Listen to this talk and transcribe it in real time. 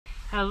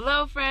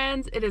Hello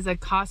friends, it is a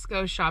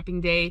Costco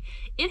shopping day.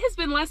 It has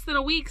been less than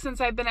a week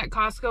since I've been at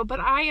Costco, but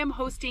I am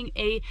hosting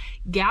a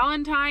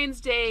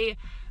Galentine's Day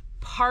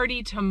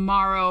party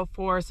tomorrow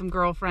for some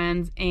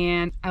girlfriends,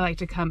 and I like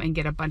to come and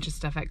get a bunch of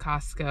stuff at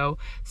Costco.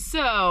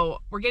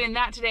 So we're getting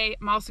that today.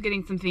 I'm also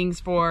getting some things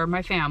for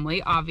my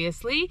family,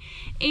 obviously,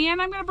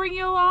 and I'm gonna bring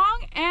you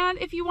along. And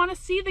if you want to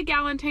see the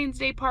Galentine's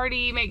Day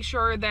party, make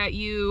sure that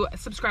you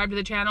subscribe to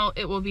the channel.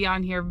 It will be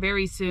on here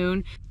very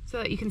soon, so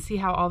that you can see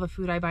how all the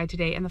food I buy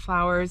today and the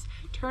flowers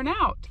turn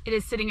out. It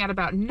is sitting at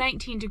about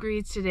 19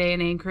 degrees today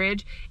in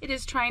Anchorage. It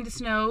is trying to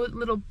snow,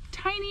 little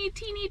tiny,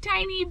 teeny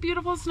tiny,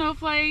 beautiful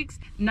snowflakes.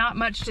 Not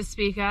much to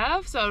speak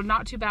of, so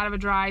not too bad of a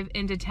drive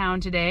into town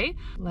today.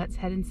 Let's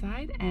head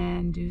inside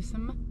and do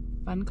some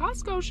fun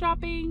Costco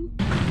shopping.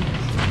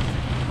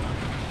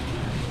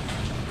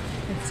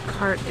 This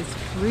cart is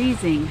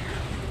freezing.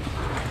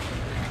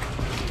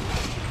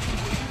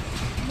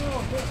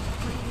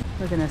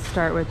 We're gonna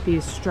start with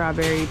these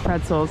strawberry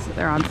pretzels.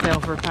 They're on sale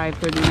for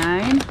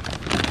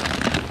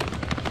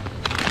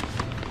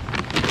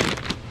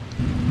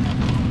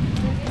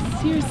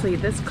 $5.39. Seriously,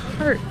 this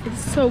cart is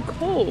so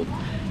cold.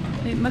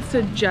 It must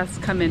have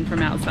just come in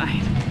from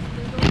outside.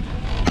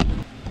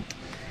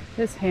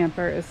 This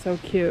hamper is so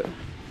cute.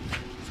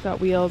 It's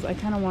got wheels. I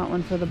kind of want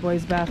one for the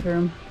boys'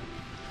 bathroom.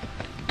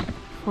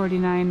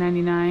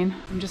 $49.99.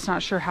 I'm just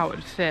not sure how it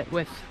would fit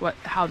with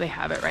how they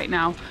have it right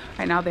now.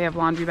 Right now they have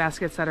laundry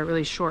baskets that are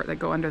really short that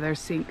go under their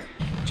sink.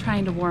 I'm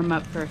trying to warm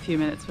up for a few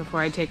minutes before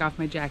I take off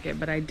my jacket,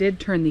 but I did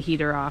turn the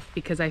heater off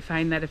because I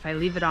find that if I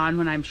leave it on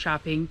when I'm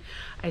shopping,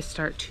 I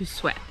start to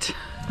sweat.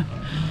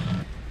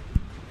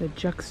 The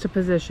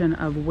juxtaposition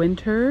of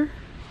winter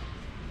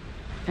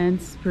and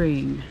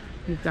spring.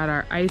 We've got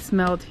our ice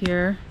melt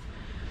here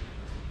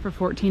for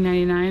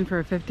 $14.99 for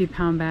a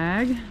 50-pound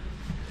bag.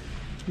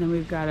 And then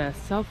we've got a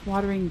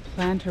self-watering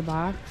planter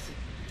box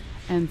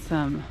and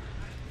some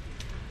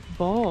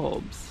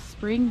bulbs,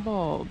 spring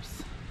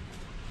bulbs.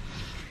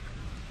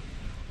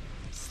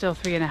 Still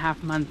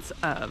 3.5 months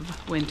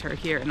of winter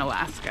here in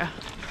Alaska.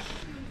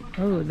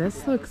 Oh,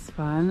 this looks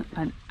fun.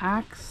 An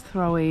axe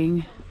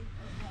throwing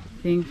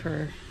thing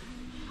for,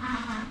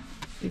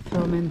 you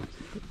throw them in,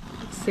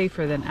 it's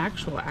safer than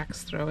actual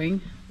axe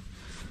throwing.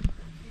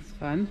 It's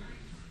fun.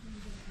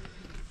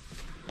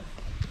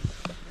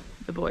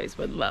 The boys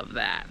would love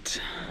that.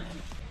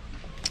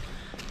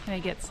 Can I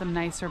get some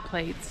nicer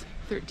plates?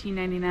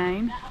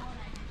 $13.99.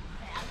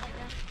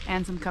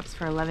 And some cups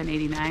for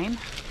 $11.89.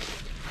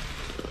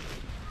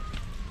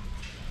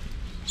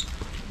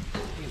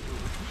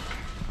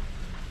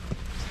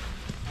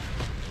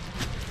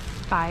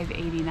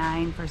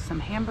 $5.89 for some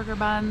hamburger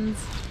buns.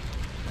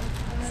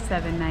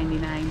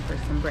 $7.99 for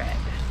some bread.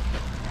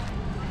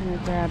 I'm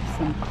gonna grab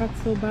some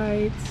pretzel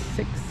bites.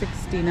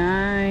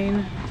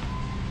 $6.69.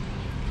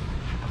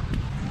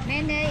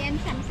 And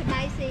some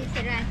spicy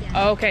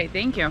sriracha. Okay,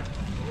 thank you.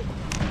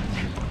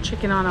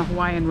 Chicken on a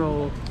Hawaiian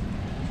roll.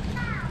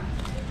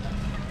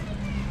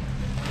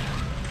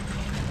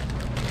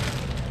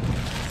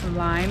 Some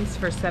limes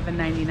for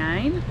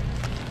 $7.99.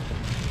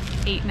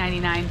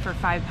 $8.99 for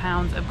 5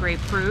 pounds of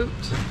grapefruit.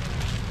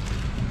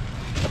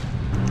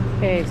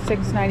 Okay,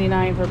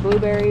 $6.99 for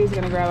blueberries.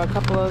 Gonna grab a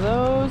couple of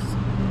those.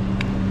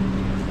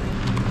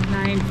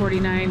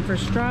 $9.49 for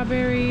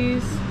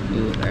strawberries.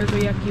 Ooh, there's a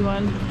yucky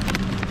one.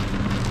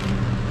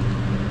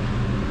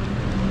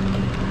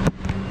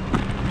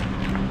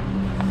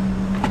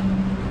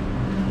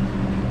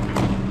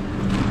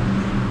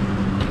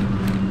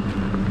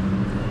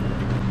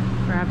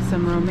 Grab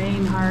some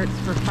romaine hearts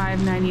for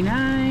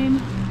 $5.99.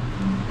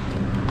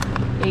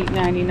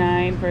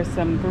 $8.99 for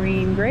some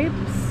green grapes.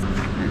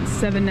 And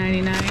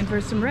 $7.99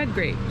 for some red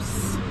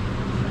grapes.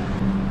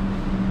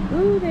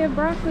 Ooh, they have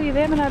broccoli.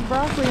 They haven't had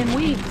broccoli in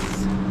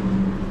weeks.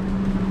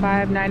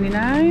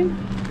 $5.99.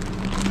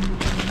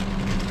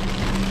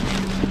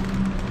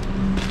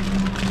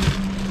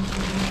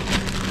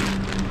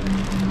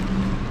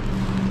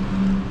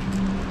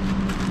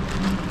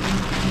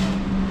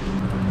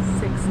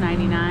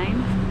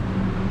 $6.99.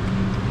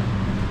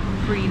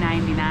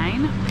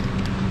 $3.99.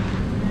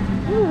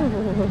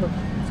 Ooh,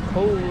 it's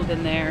cold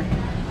in there.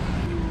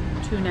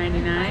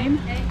 $2.99.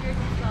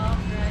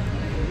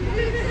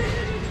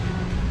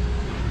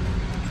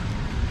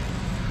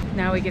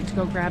 Now we get to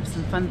go grab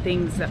some fun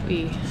things that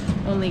we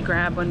only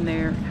grab when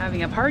they're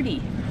having a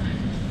party.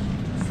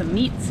 Some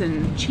meats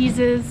and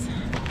cheeses.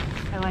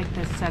 I like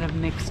this set of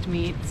mixed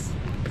meats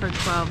for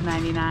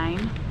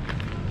 $12.99.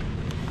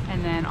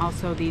 And then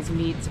also these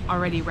meats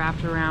already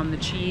wrapped around the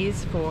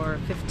cheese for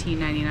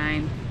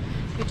 $15.99.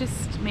 They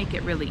just make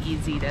it really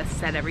easy to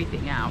set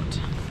everything out.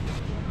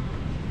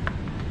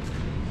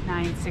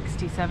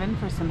 $9.67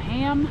 for some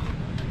ham.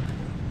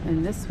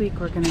 And this week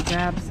we're gonna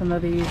grab some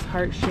of these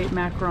heart-shaped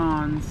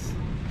macarons.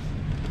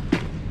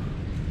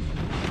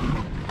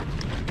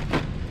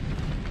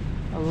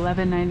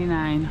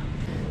 $11.99.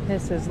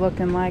 This is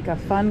looking like a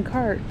fun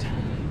cart.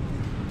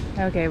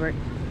 Okay, we're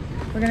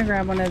gonna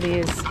grab one of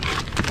these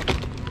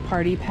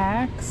party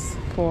packs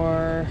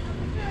for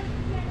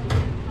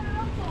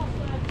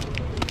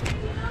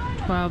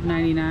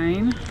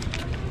 $12.99.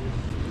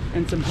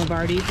 And some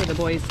Havarti for the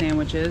boys'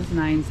 sandwiches,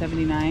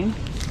 $9.79.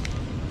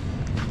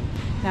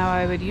 Now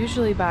I would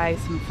usually buy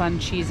some fun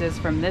cheeses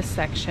from this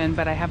section,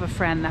 but I have a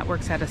friend that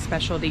works at a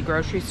specialty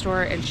grocery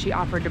store and she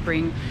offered to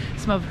bring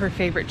some of her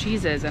favorite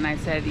cheeses, and I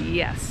said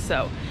yes.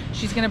 So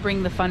she's gonna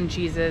bring the fun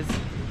cheeses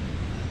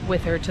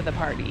with her to the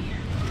party.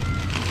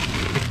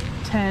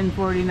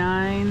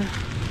 $10.49.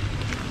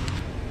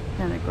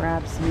 Gonna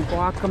grab some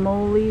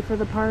guacamole for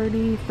the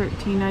party,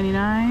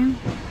 $13.99.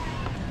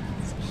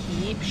 Let's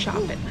keep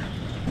shopping.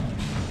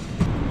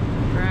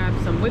 Grab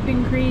some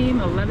whipping cream,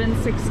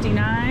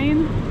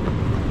 $11.69.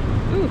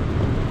 Ooh,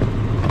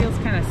 feels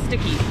kind of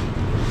sticky.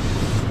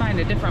 Let's find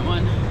a different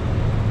one.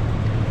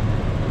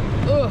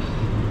 Ugh.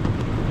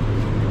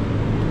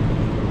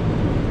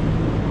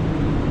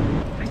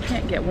 I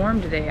can't get warm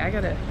today. I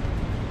gotta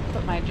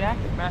put my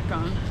jacket back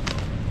on.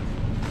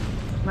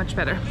 Much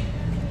better.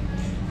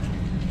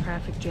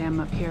 Traffic jam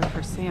up here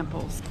for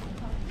samples.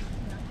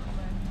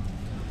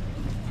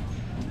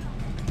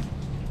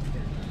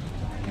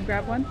 Can I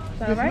grab one? Is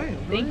that all right?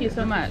 Thank you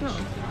so much. All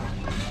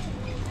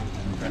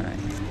right.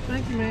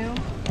 Thank you, ma'am.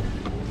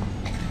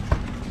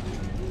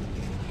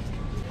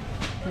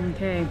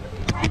 Okay.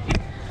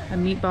 A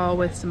meatball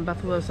with some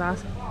buffalo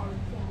sauce.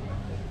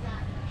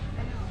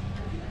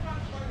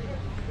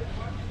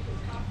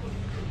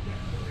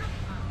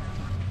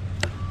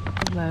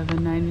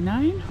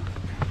 $11.99.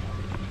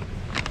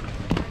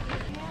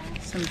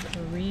 Some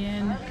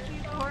Korean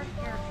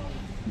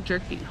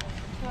jerky.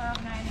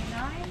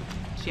 $12.99.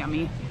 It's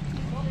yummy.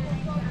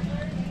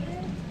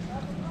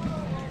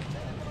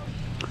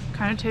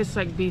 Kind of tastes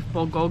like beef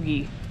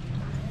bulgogi.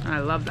 And I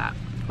love that.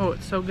 Oh,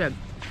 it's so good.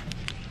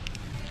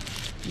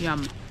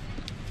 Yum.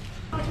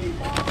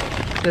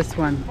 This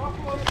one.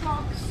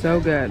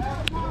 So good.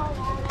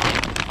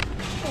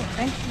 Oh,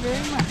 thank you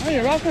very much. Oh,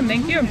 you're welcome.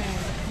 Thank you.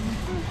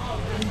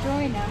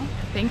 Enjoy now.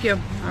 Thank you.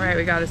 All right,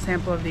 we got a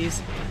sample of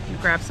these.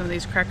 Grab some of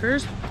these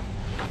crackers.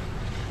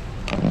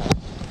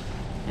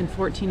 And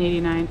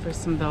 $14.89 for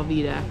some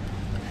Velveeta.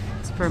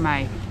 It's for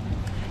my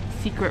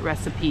secret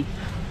recipe.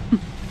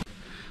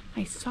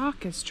 My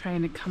sock is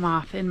trying to come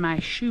off in my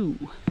shoe.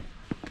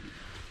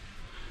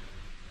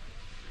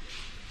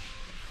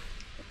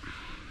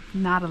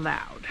 Not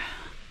allowed.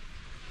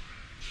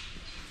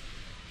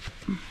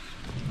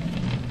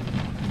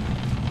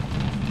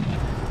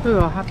 Ooh,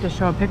 I'll have to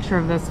show a picture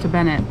of this to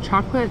Bennett.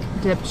 Chocolate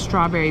dipped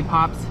strawberry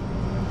pops.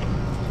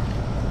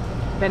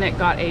 Bennett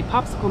got a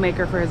popsicle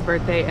maker for his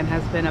birthday and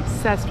has been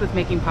obsessed with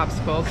making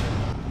popsicles.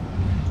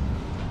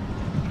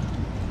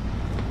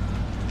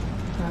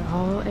 Got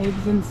all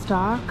eggs in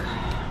stock.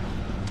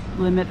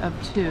 Limit of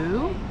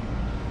 2.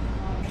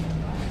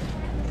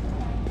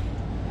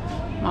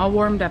 All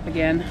warmed up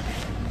again.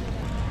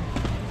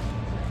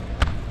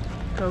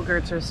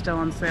 Go-Gurts are still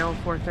on sale,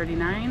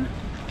 $4.39.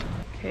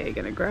 Okay,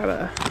 gonna grab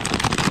a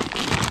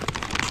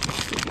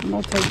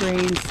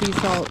multi-grain sea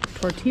salt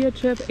tortilla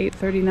chip,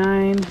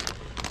 $8.39.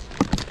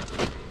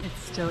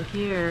 It's still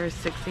here,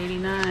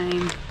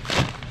 $6.89.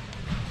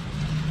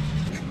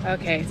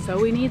 Okay, so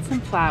we need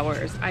some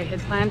flowers. I had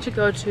planned to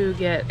go to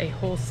get a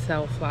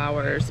wholesale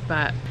flowers,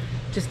 but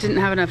just didn't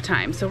have enough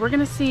time. So we're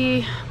gonna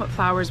see what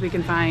flowers we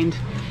can find.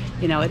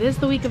 You know, it is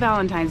the week of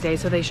Valentine's Day,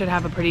 so they should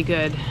have a pretty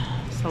good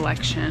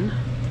selection.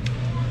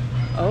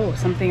 Oh,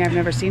 something I've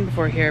never seen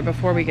before here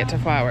before we get to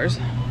flowers.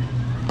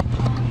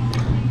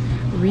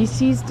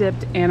 Reese's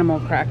dipped animal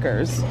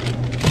crackers.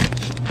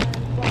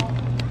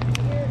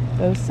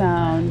 Those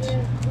sound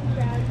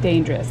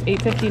dangerous.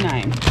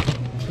 $8.59.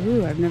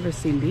 Ooh, I've never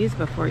seen these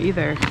before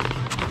either.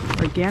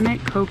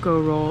 Organic cocoa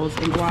rolls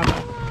and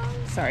guava.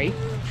 Sorry.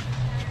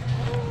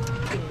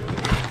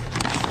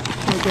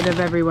 For the good of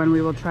everyone,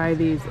 we will try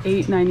these.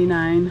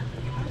 $8.99.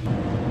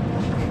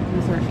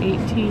 These are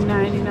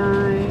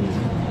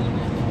 $18.99.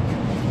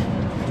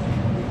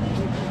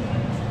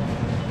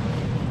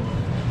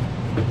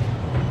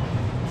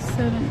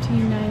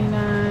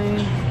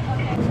 $17.99.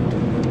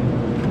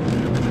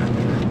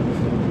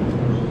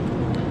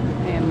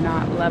 I am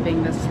not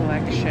loving the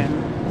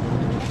selection.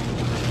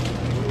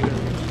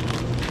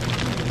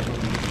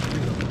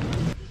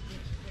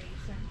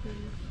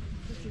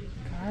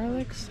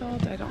 Garlic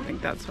salt? I don't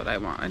think that's what I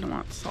want. I don't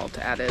want salt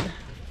added.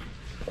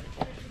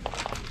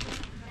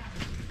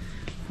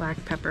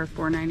 Black pepper,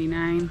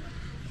 $4.99.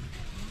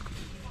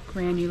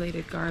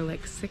 Granulated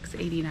garlic,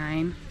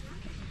 $6.89.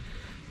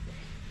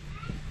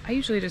 I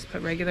usually just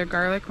put regular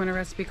garlic when a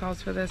recipe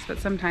calls for this, but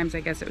sometimes I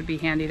guess it would be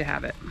handy to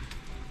have it.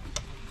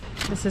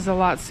 This is a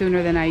lot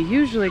sooner than I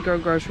usually go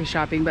grocery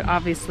shopping, but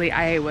obviously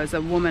I was a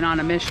woman on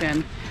a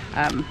mission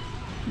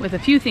with a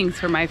few things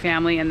for my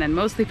family and then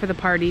mostly for the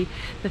party.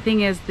 The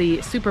thing is,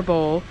 the Super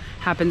Bowl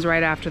happens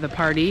right after the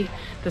party,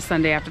 the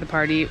Sunday after the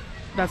party.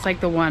 That's like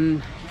the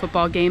one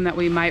football game that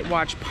we might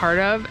watch part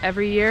of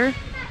every year.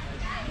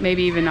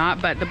 Maybe even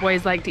not, but the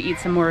boys like to eat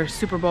some more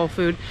Super Bowl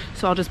food,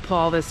 so I'll just pull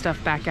all this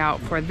stuff back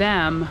out for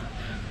them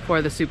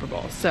for the Super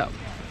Bowl. So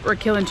we're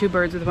killing 2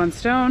 birds with 1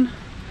 stone.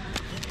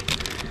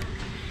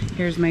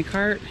 Here's my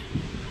cart.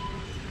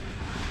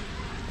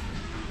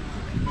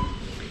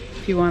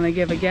 If you want to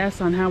give a guess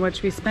on how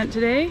much we spent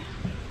today,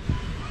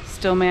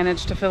 still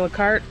managed to fill a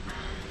cart.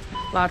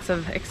 Lots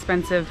of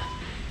expensive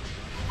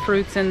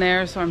fruits in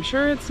there, so I'm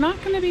sure it's not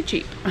going to be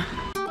cheap.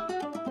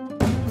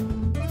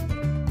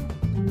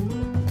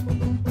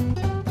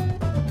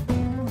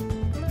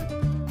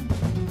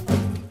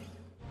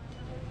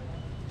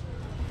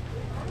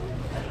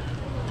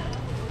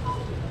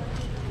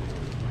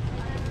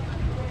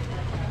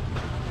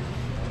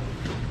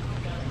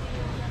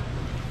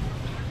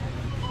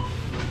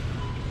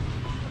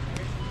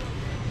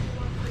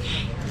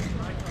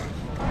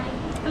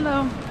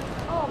 Hello.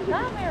 Oh,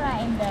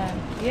 camera in there.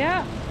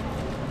 Yeah.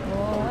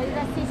 Oh, is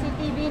that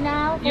CCTV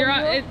now? for You're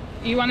on you? it.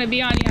 You want to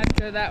be on? You have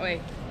to go that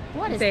way.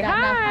 What is Say that?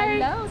 now? hi.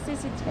 Hello,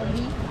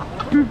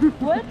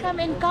 CCTV. Welcome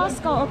in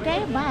Costco,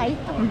 okay? Bye.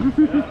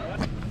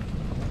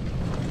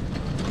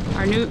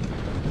 Our new,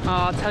 oh,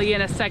 I'll tell you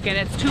in a second.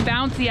 It's too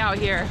bouncy out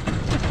here.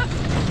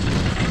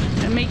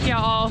 It'll make you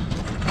all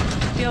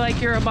feel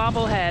like you're a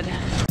bobblehead.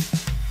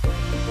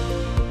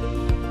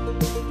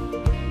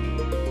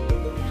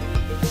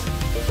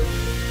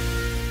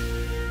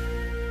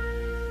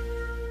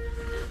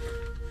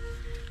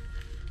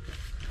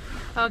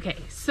 Okay,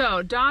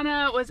 so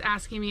Donna was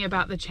asking me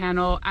about the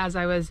channel as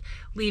I was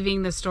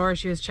leaving the store.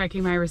 She was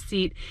checking my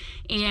receipt,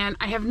 and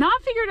I have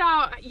not figured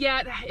out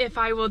yet if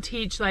I will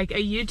teach like a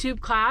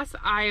YouTube class.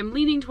 I am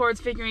leaning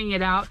towards figuring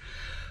it out.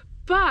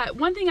 But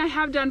one thing I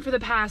have done for the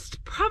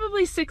past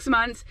probably 6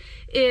 months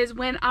is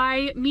when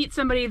I meet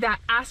somebody that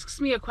asks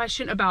me a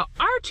question about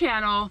our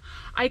channel,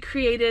 I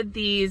created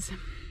these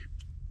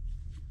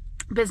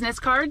business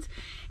cards,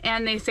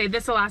 and they say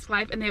This Alaska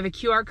Life, and they have a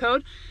QR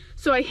code.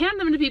 So I hand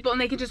them to people, and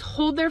they can just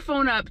hold their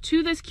phone up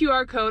to this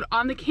QR code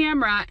on the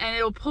camera, and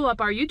it'll pull up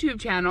our YouTube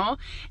channel.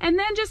 And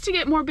then just to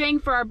get more bang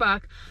for our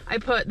buck, I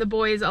put the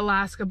Boys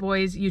Alaska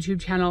Boys YouTube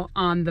channel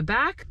on the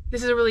back.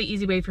 This is a really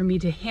easy way for me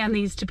to hand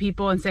these to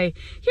people and say,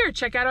 here,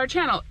 check out our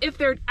channel. If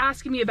they're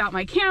asking me about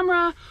my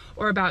camera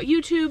or about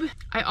YouTube,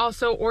 I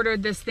also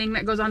ordered this thing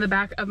that goes on the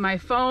back of my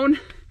phone,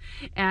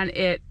 and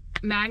it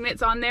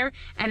magnets on there,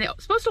 and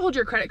it's supposed to hold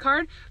your credit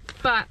card,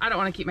 but I don't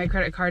want to keep my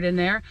credit card in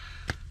there.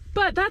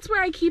 But that's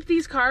where I keep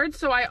these cards,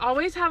 so I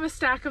always have a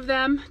stack of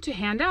them to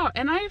hand out.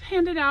 And I've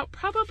handed out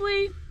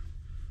probably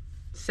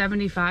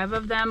 75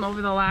 of them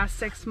over the last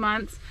 6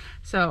 months.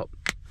 So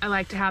I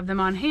like to have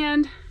them on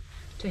hand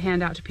to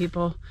hand out to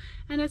people,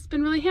 and it's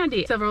been really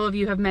handy. Several of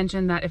you have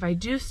mentioned that if I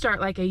do start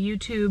like a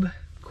YouTube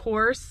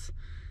course,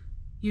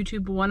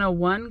 YouTube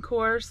 101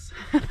 course,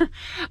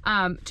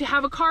 to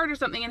have a card or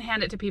something and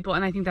hand it to people,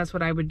 and I think that's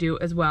what I would do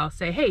as well.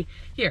 Say, hey,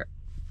 here,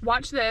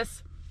 watch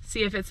this.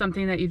 See if it's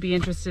something that you'd be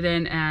interested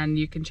in, and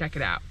you can check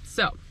it out.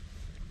 So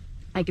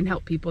I can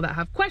help people that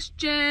have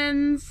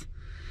questions.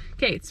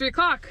 Okay, it's 3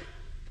 o'clock.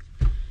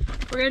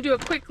 We're gonna do a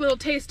quick little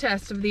taste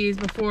test of these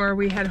before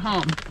we head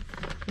home.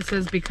 This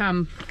has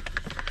become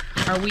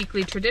our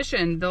weekly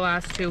tradition the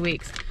last 2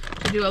 weeks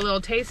to do a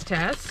little taste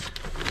test.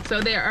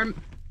 So they are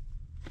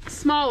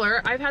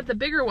smaller. I've had the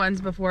bigger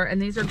ones before,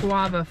 and these are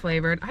guava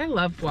flavored. I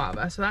love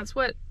guava, so that's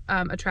what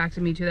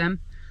attracted me to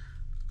them.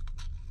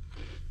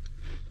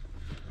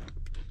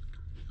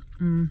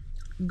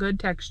 Good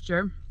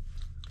texture.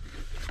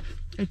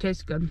 It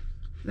tastes good.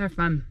 They're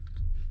fun.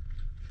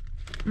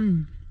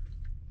 I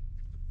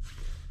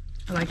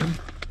like them.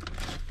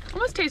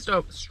 Almost taste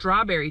of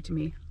strawberry to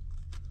me.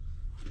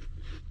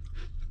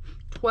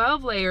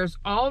 12 layers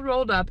all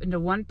rolled up into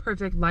one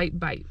perfect light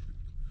bite.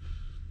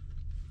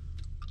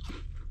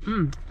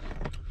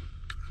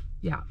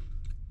 Yeah.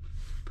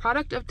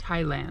 Product of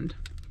Thailand.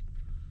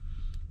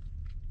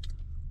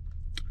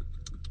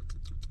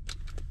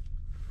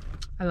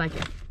 I like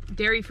it.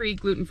 Dairy-free,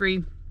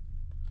 gluten-free.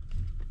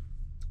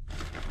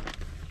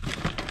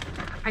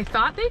 I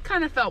thought they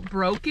kind of felt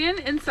broken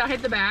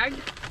inside the bag,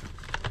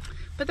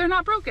 but they're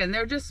not broken.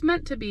 They're just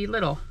meant to be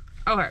little.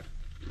 Okay.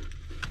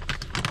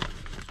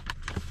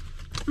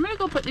 I'm gonna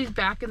go put these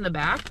back in the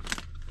back,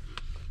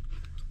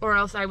 or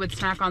else I would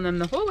snack on them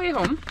the whole way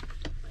home.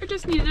 I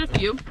just needed a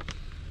few,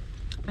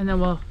 and then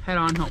we'll head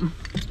on home.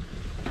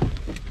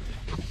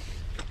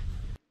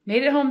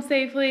 Made it home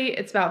safely.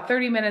 It's about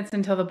 30 minutes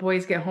until the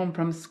boys get home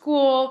from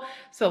school.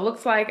 So it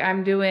looks like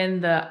I'm doing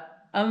the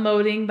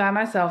unloading by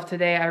myself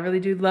today. I really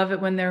do love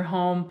it when they're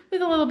home.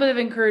 With a little bit of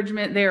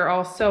encouragement, they are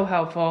all so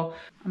helpful.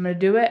 I'm gonna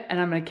do it,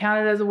 and I'm gonna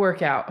count it as a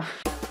workout.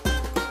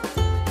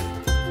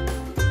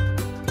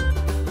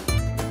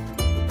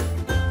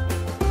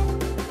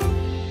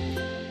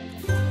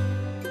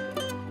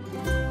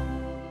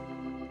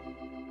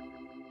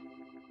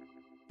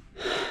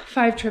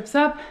 Five trips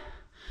up.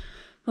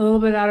 A little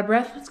bit out of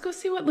breath. Let's go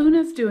see what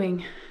Luna's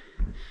doing.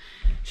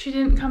 She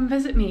didn't come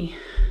visit me.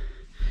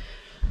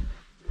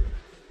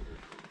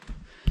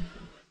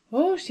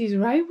 Oh, she's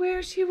right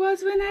where she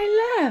was when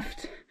I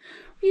left.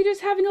 Were you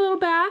just having a little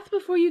bath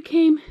before you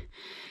came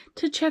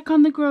to check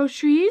on the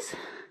groceries?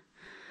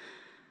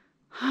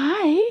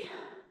 Hi.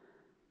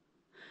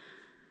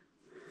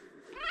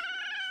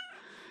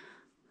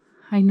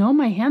 I know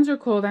my hands are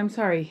cold. I'm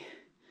sorry.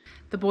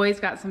 The boys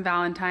got some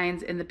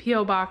Valentines in the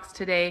P.O. box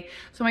today.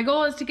 So my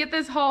goal is to get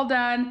this haul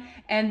done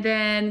and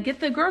then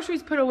get the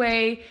groceries put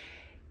away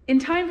in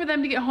time for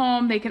them to get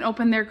home. They can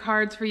open their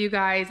cards for you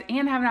guys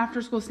and have an after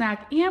school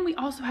snack. And we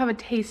also have a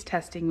taste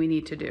testing we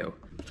need to do.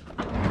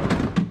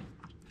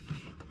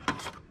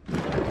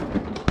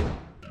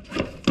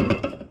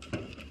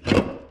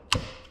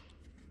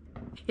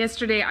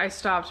 Yesterday, I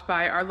stopped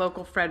by our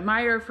local Fred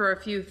Meyer for a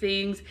few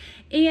things,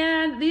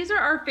 and these are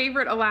our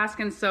favorite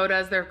Alaskan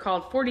sodas. They're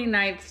called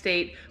 49th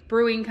State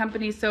Brewing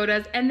Company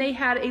sodas, and they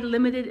had a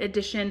limited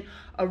edition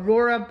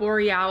Aurora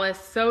Borealis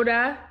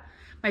soda.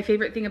 My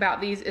favorite thing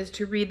about these is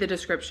to read the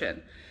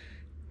description.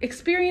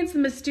 Experience the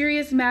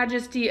mysterious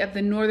majesty of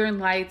the northern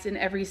lights in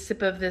every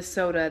sip of this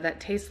soda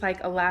that tastes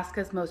like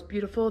Alaska's most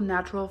beautiful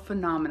natural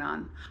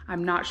phenomenon.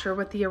 I'm not sure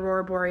what the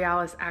Aurora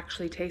Borealis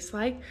actually tastes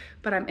like,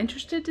 but I'm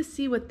interested to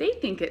see what they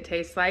think it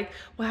tastes like.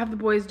 We'll have the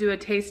boys do a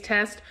taste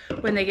test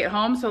when they get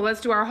home, so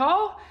let's do our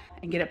haul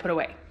and get it put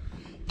away.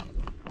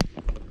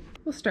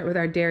 We'll start with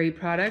our dairy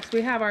products.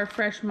 We have our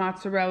fresh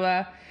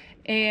mozzarella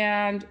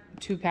and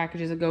 2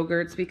 packages of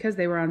Go-Gurts because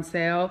they were on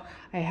sale.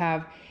 I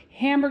have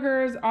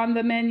hamburgers on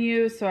the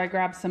menu, so I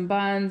grabbed some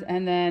buns,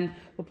 and then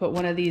we'll put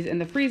one of these in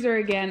the freezer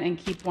again and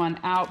keep one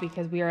out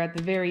because we are at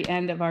the very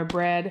end of our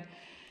bread.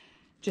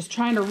 Just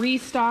trying to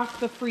restock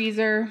the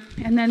freezer.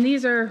 And then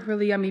these are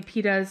really yummy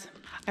pitas.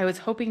 I was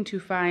hoping to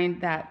find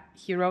that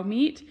hero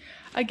meat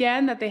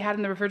again that they had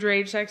in the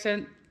refrigerated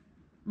section,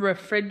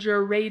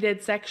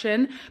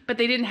 but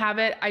they didn't have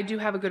it. I do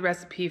have a good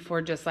recipe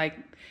for just like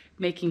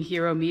making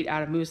hero meat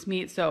out of moose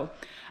meat, so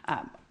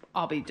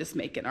I'll be just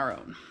making our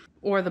own.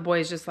 Or the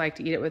boys just like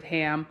to eat it with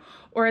ham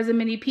or as a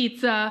mini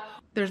pizza.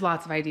 There's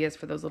lots of ideas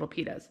for those little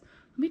pitas.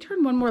 Let me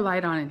turn one more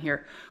light on in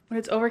here. When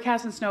it's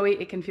overcast and snowy,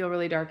 it can feel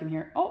really dark in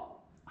here. Oh,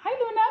 hi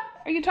Luna,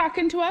 are you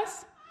talking to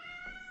us?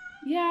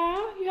 Yeah,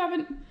 you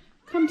haven't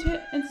come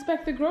to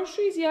inspect the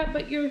groceries yet,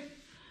 but you're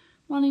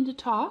wanting to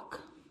talk.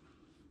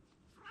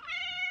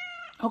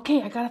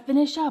 Okay, I gotta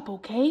finish up,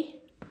 okay?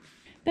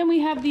 Then we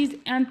have these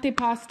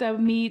antipasta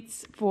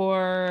meats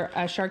for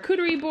a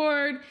charcuterie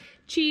board,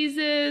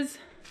 cheeses.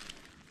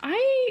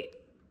 I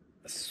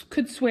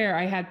could swear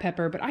I had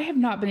pepper, but I have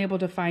not been able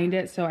to find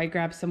it, so I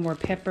grabbed some more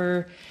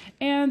pepper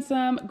and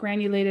some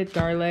granulated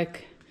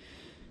garlic,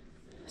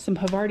 some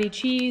Havarti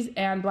cheese,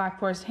 and Black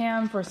Forest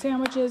ham for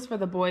sandwiches for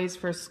the boys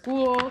for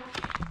school.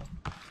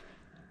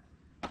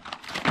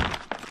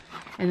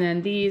 And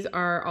then these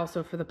are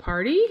also for the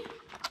party.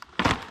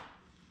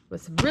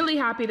 Was really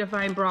happy to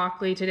find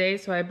broccoli today,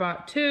 so I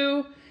bought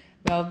 2.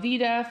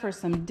 Velveeta for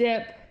some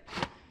dip,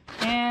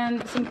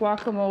 and some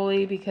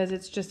guacamole because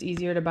it's just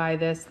easier to buy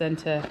this than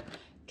to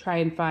try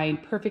and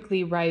find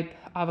perfectly ripe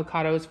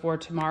avocados for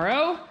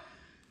tomorrow.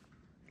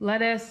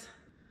 Lettuce,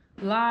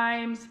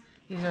 limes,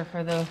 these are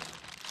for the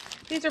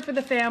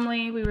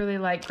family. We really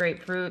like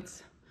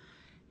grapefruits.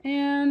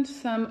 And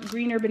some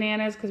greener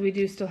bananas because we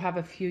do still have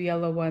a few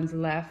yellow ones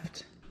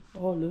left.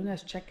 Oh,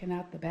 Luna's checking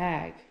out the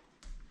bag.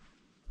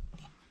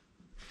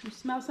 You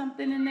smell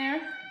something in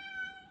there?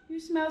 You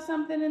smell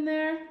something in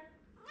there?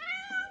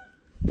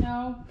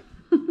 No.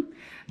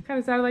 Kind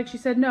of sounded like she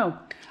said no.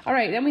 All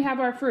right, then we have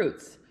our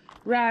fruits.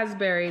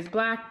 Raspberries,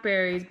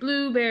 blackberries,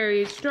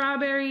 blueberries,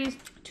 strawberries,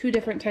 2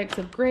 different types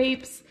of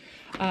grapes.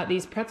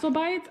 These pretzel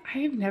bites, I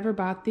have never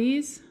bought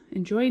these.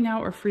 Enjoy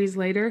now or freeze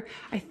later.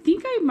 I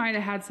think I might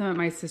have had some at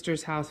my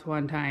sister's house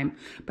one time,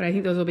 but I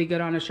think those will be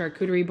good on a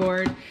charcuterie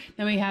board.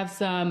 Then we have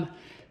some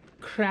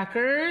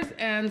crackers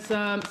and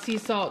some sea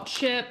salt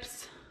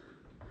chips.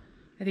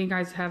 I think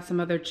I have some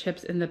other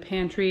chips in the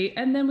pantry.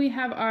 And then we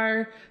have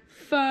our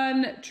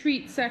fun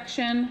treat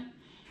section.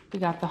 We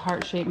got the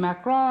heart-shaped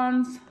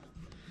macarons.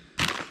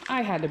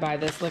 I had to buy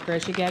this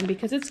licorice again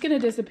because it's gonna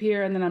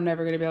disappear and then I'm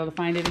never gonna be able to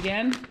find it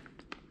again. I'm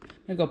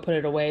gonna go put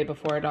it away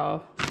before it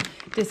all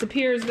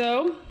disappears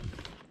though.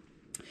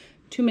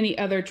 Too many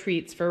other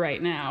treats for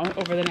right now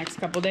over the next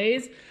couple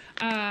days.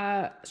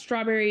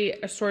 Strawberry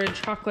assorted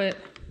chocolate.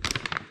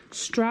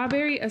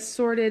 Strawberry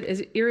assorted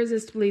is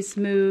irresistibly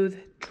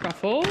smooth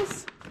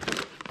truffles,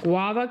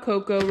 guava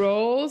cocoa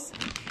rolls,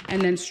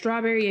 and then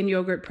strawberry and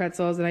yogurt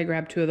pretzels, and I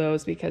grabbed 2 of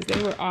those because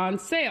they were on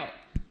sale.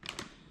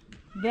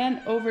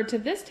 Then over to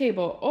this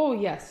table. Oh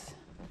yes.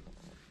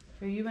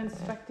 Are you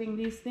inspecting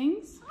these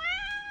things?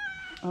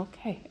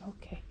 Okay,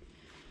 okay.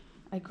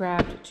 I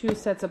grabbed 2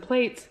 sets of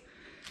plates,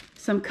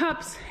 some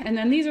cups, and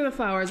then these are the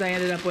flowers I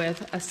ended up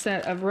with. A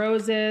set of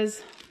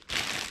roses,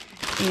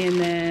 and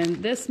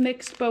then this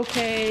mixed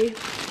bouquet,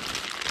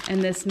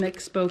 and this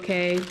mixed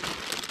bouquet.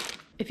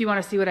 If you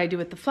want to see what I do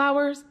with the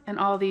flowers and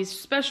all these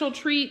special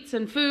treats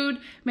and food,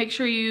 make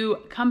sure you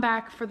come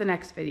back for the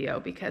next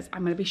video because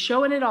I'm going to be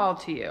showing it all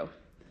to you.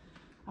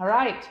 All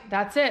right,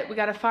 that's it. We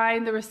got to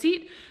find the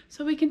receipt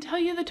so we can tell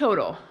you the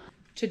total.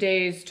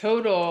 Today's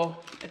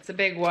total, it's a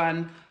big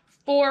one,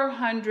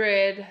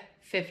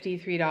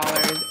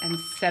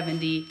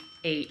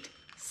 $453.78.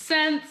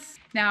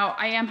 Now,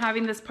 I am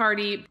having this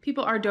party.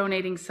 People are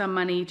donating some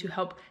money to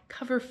help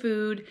cover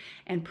food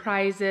and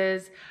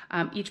prizes.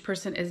 Each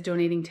person is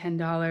donating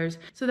 $10.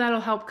 So that'll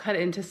help cut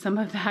into some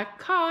of that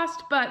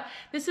cost. But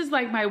this is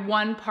like my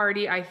one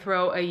party I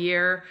throw a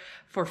year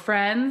for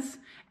friends.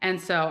 And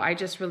so I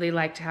just really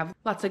like to have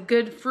lots of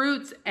good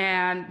fruits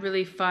and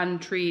really fun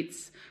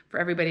treats for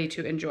everybody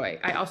to enjoy.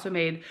 I also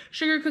made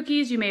sugar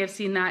cookies. You may have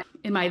seen that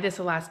in my This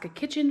Alaska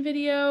Kitchen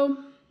video.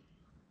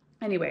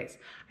 Anyways,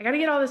 I gotta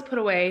get all this put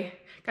away.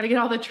 Gotta get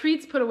all the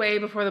treats put away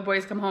before the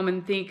boys come home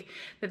and think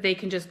that they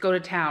can just go to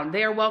town.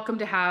 They are welcome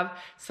to have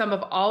some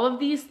of all of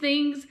these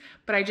things,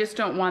 but I just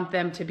don't want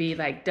them to be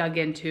like dug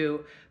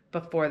into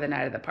before the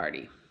night of the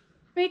party.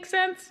 Make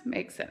sense?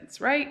 Makes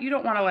sense, right? You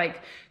don't wanna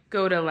like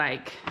go to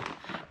like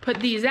put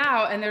these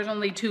out and there's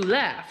only 2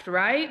 left,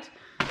 right?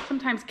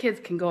 Sometimes kids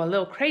can go a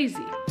little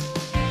crazy.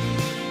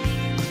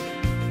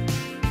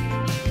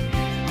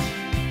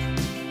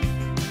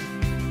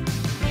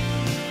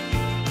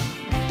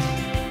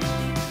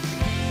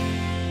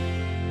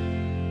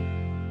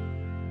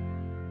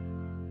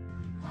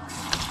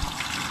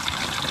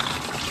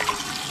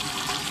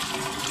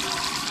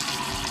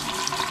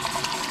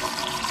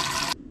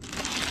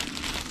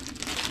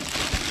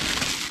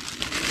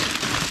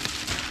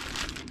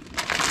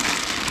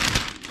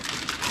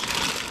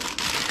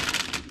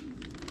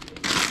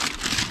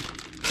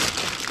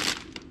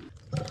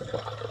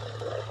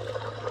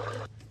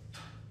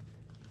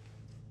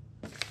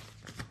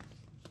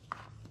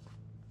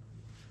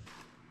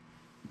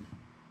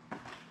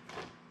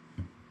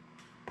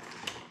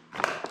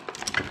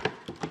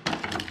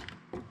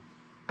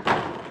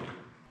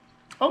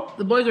 Oh,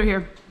 the boys are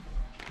here.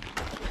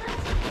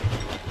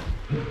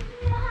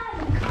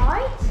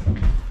 Cards?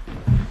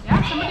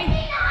 Yeah, somebody.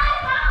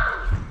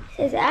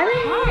 Is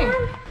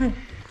everyone? Hi.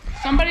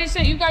 Somebody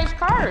sent you guys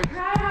cards.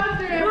 Hi,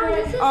 how's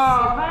it? Oh,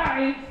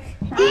 hi.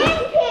 And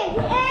kiss.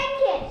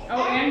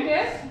 Oh, and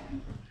kiss?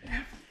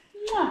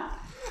 Yeah.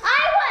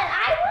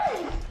 I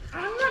won.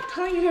 I'm not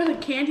telling you where the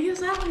candy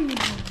is at anymore.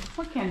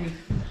 What candy?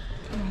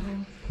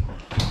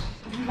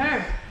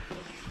 There.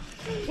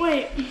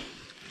 Wait.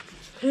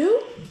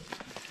 Who?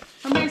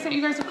 Somebody sent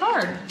you guys a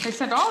card. They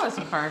sent all of us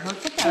a card.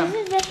 Let's look at them.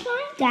 Is this one?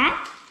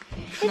 That?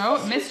 No,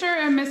 Mr.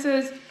 and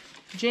Mrs.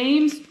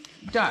 James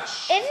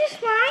Dush. Is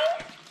this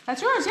mine?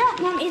 That's yours, yeah.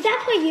 Mom, is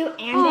that for you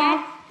and Aw,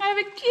 Dad? I have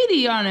a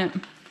kitty on it.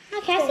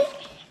 Okay, see?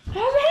 I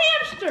have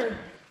a hamster.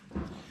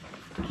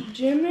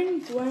 Jim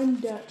and Gwen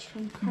Dutch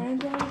from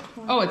Cranberry.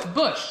 Oh, it's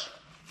Bush.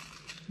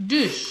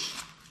 Dush.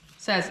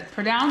 Says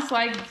pronounced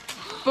like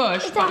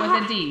Bush, It's but a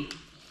with a D.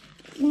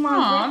 Mom,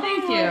 Aw, this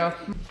thank one was-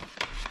 you.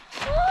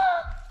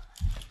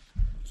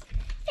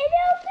 It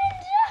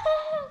opens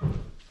up.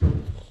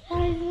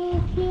 That's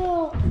so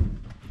cute.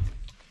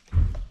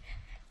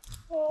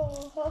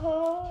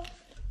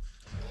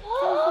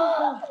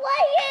 Oh,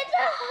 like it's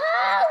a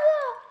hug.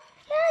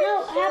 No,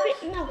 happy.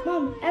 No,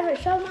 Mom, Everett,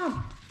 show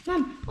Mom.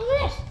 Mom, look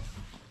at this.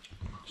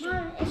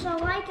 Mom, it's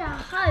like a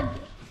hug.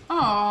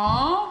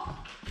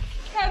 Aw,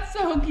 that's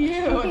so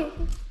cute.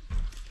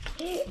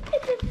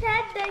 It's a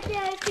pet that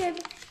I can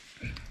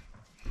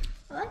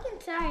look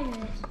inside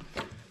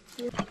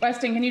this.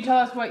 Weston, can you tell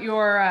us what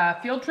your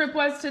field trip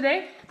was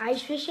today?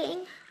 Ice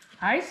fishing.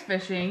 Ice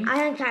fishing. I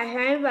didn't catch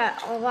any,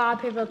 but a lot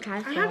of people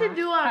catch I had to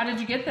do How a. did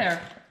you get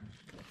there?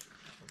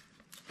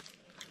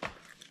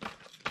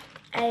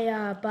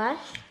 a bus.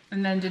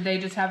 And then did they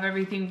just have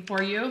everything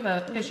for you?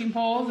 The fishing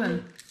poles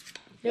and...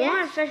 They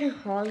weren't fishing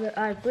poles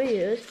like we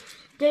use.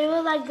 They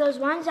were like those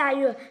ones that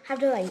you have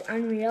to like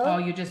unreel. Oh,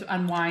 you just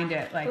unwind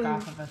it like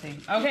off of a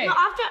thing. Okay. No,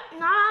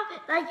 not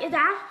off, like it's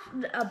off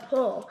a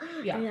pole.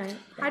 Yeah. And then-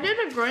 I did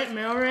a great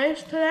mail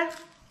race today.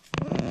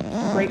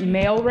 Great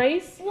mail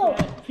race. Whoa.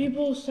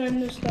 People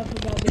send us stuff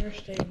about their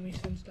state and we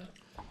send stuff.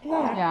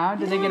 Yeah,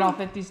 did they get all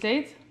 50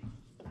 states?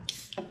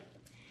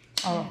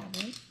 Oh,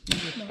 you're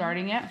just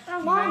starting it?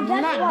 Mom, We're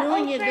that's not what-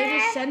 doing it. They open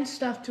just send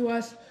stuff to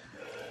us.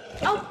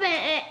 Open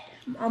it.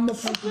 I'm the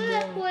person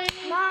doing it.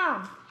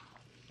 Mom.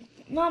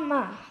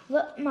 Mom,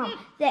 look, Mom,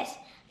 this.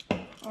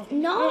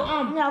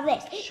 No,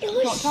 this. It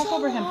was Don't talk so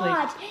over him, please.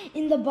 hot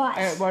in the bus.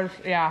 It was,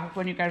 yeah,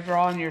 when you guys were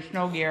all in your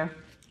snow gear.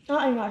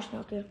 Not in our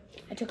snow gear.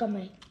 I took off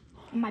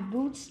my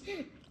boots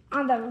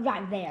on the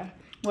right there.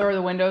 Where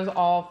the windows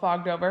all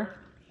fogged over?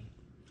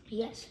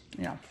 Yes.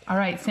 Yeah. All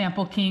right,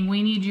 Sample King,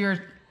 we need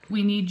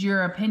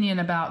your opinion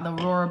about the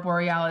Aurora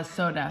Borealis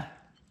soda.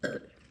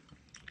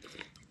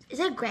 Is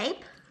it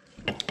grape?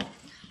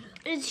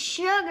 It's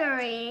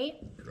sugary.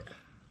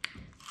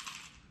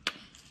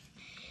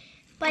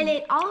 But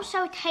it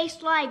also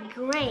tastes like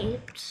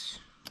grapes.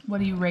 What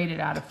do you rate it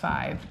out of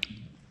 5?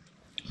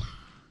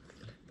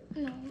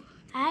 No.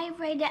 I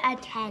rate it a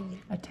 10.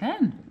 A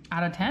 10?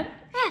 Out of 10?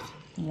 Yes.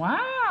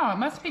 Wow, it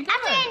must be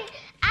good.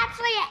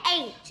 Actually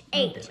an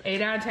 8.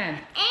 8 out of 10. And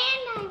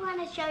I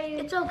want to show you.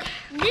 It's okay.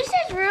 This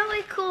is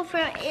really cool.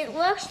 It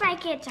looks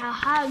like it's a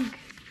hug.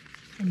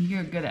 And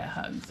you're good at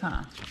hugs,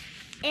 huh?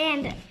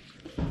 And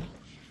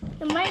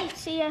you might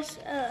see us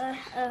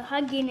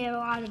hugging in a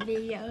lot of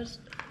videos.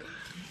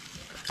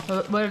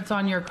 So what's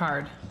on your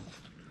card?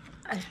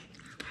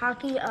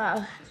 hockey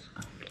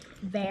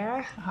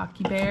bear. A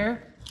hockey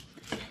bear.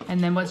 And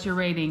then what's your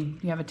rating? Do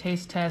you have a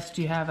taste test?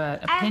 Do you have an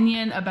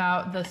opinion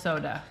about the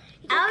soda?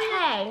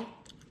 Okay.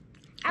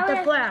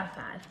 The 4 out of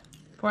 5.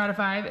 4 out of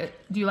 5?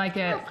 Do you like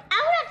it? Out of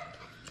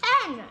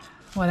 10.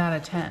 What out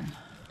of 10?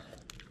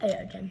 8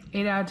 out of 10.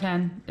 8 out of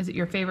 10. Is it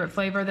your favorite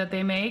flavor that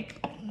they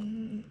make?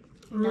 No.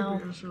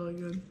 Root beer's really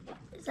good.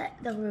 Is that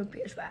the root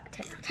beer's about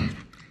 10 out of 10?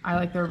 I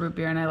like the root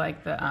beer and I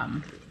like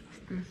the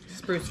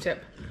spruce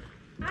tip.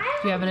 Do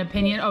you have an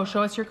opinion? Oh,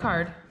 show us your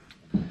card.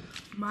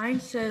 Mine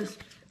says,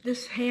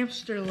 "This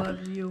hamster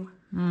loves you."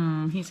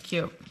 He's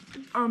cute.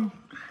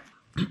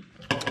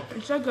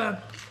 It's like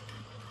a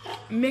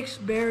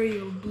mixed berry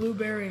of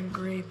blueberry and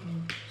grape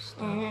and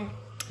stuff.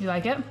 You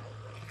like it?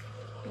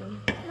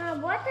 Now,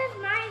 what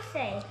does mine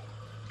say?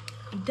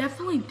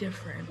 Definitely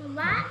different.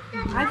 What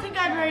does I think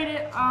I'd rate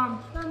it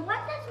Mom,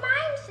 what does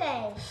mine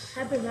say?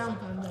 Happy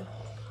Valentine's Day.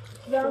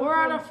 4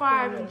 out of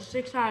 5 and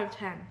 6 out of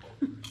 10.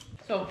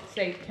 So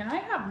say, can I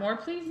have more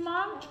please,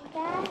 Mom?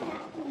 Dad,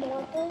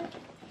 more food.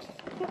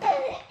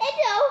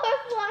 It's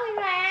overflowing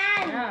my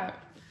hand. Yeah.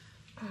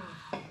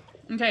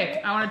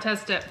 Okay, I want to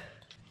test it.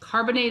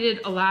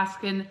 Carbonated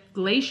Alaskan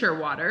glacier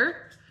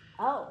water,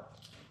 Oh.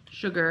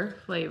 sugar,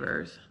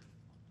 flavors,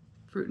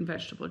 fruit and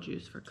vegetable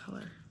juice for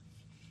color.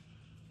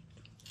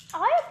 I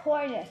want to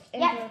pour this.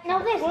 Yeah, no,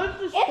 this. What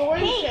does the It's story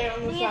pink. say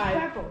on the It's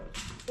side? purple.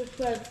 It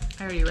says,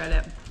 I already read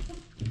it.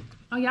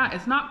 Oh yeah,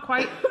 it's not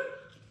quite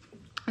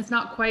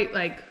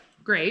like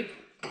grape,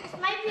 This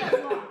might be a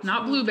lot.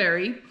 not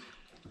blueberry.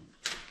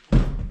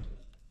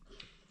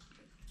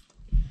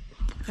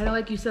 Kind of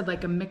like you said,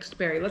 like a mixed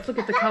berry. Let's look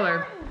at the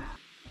color.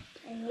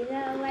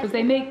 Because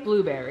they make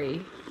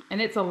blueberry, and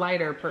it's a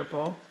lighter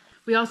purple.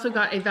 We also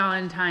got a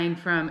Valentine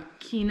from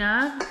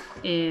Kina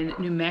in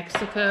New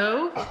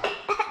Mexico.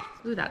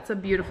 Ooh, that's a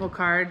beautiful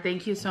card.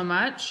 Thank you so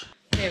much.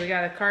 Okay, we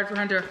got a card for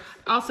Hunter.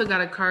 Also got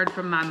a card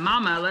from my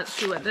mama. Let's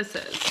see what this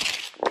is.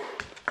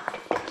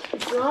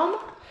 "From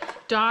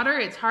Daughter,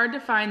 it's hard to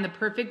find the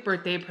perfect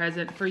birthday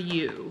present for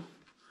you.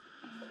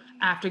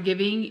 After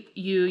giving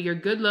you your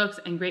good looks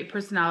and great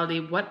personality,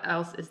 what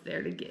else is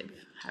there to give?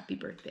 Happy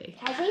birthday."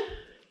 Cassie?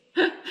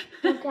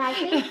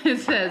 Cassie? It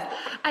says,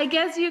 I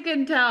guess you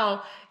can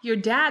tell your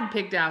dad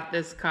picked out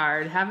this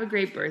card. Have a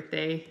great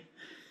birthday.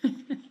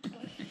 Can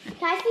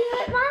I see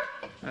it,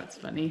 Mom? That's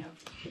funny.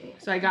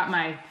 So I got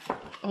my,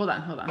 hold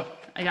on.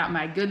 I got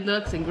my good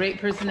looks and great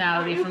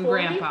personality from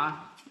 40? Grandpa.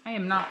 I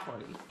am not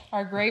 40.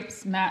 Our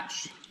grapes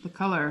match the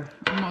color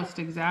almost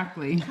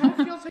exactly.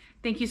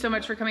 Thank you so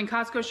much for coming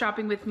Costco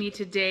shopping with me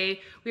today.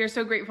 We are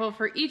so grateful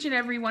for each and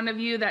every one of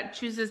you that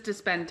chooses to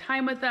spend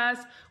time with us.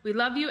 We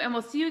love you and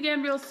we'll see you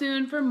again real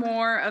soon for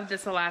more of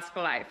This Alaska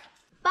Life.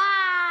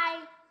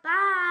 Bye.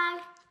 Bye.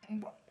 The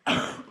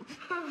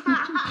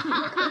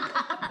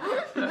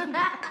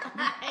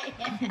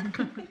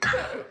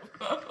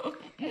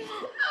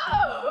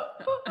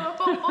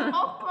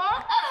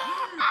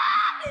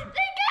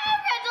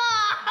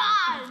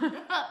camera's on.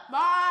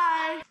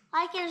 bye."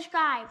 Like and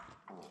subscribe.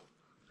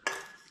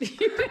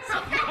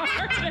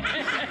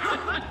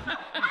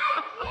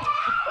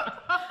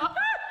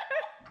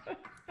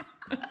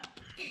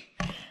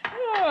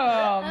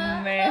 Oh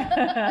man.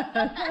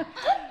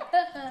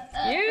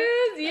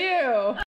 Excuse you.